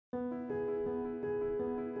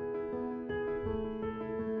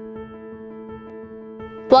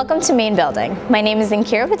Welcome to Main Building. My name is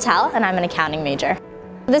Inkira Patel and I'm an accounting major.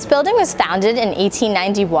 This building was founded in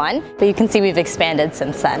 1891, but you can see we've expanded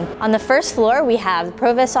since then. On the first floor, we have the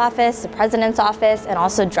Provost's office, the President's office, and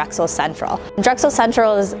also Drexel Central. Drexel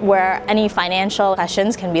Central is where any financial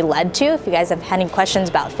questions can be led to if you guys have any questions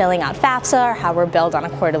about filling out FAFSA or how we're billed on a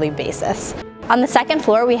quarterly basis. On the second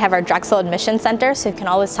floor, we have our Drexel Admission Center, so you can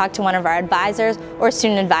always talk to one of our advisors or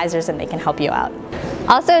student advisors and they can help you out.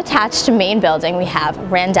 Also attached to Main Building, we have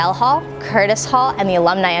Randell Hall, Curtis Hall, and the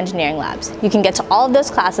Alumni Engineering Labs. You can get to all of those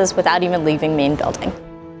classes without even leaving Main Building.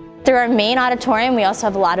 Through our main auditorium, we also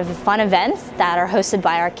have a lot of fun events that are hosted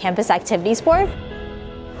by our Campus Activities Board.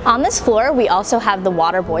 On this floor, we also have the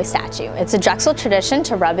Water Boy statue. It's a Drexel tradition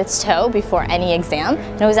to rub its toe before any exam,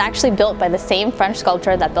 and it was actually built by the same French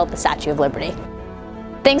sculptor that built the Statue of Liberty.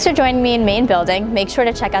 Thanks for joining me in Main Building. Make sure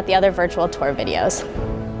to check out the other virtual tour videos.